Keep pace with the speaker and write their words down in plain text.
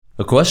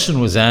A question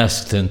was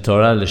asked in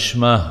Torah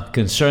Lishma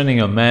concerning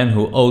a man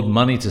who owed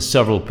money to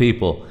several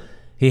people.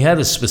 He had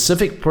a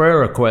specific prayer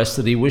request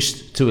that he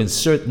wished to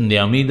insert in the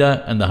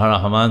Amidah and the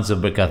Harahamans of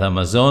Birkat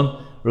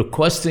HaMazon,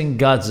 requesting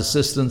God's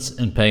assistance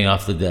in paying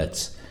off the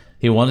debts.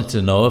 He wanted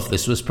to know if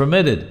this was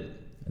permitted.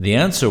 The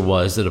answer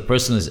was that a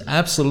person is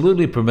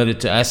absolutely permitted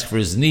to ask for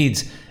his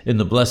needs in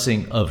the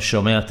blessing of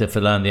Shomei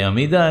Tefillah in the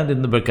Amidah and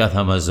in the Birkat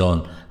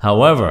HaMazon.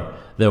 However,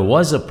 there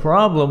was a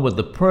problem with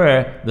the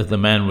prayer that the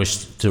man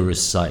wished to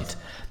recite.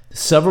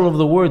 Several of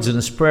the words in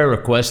his prayer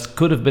request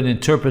could have been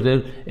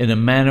interpreted in a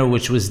manner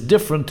which was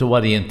different to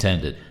what he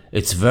intended.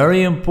 It's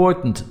very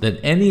important that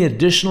any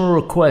additional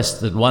request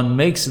that one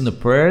makes in the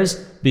prayers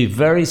be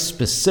very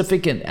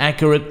specific and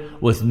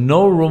accurate, with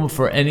no room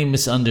for any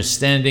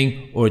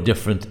misunderstanding or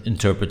different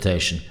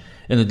interpretation.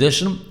 In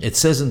addition, it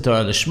says in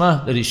Torah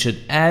Lishma that he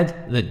should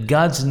add that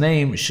God's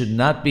name should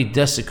not be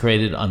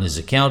desecrated on his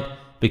account,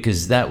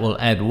 because that will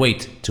add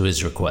weight to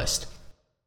his request.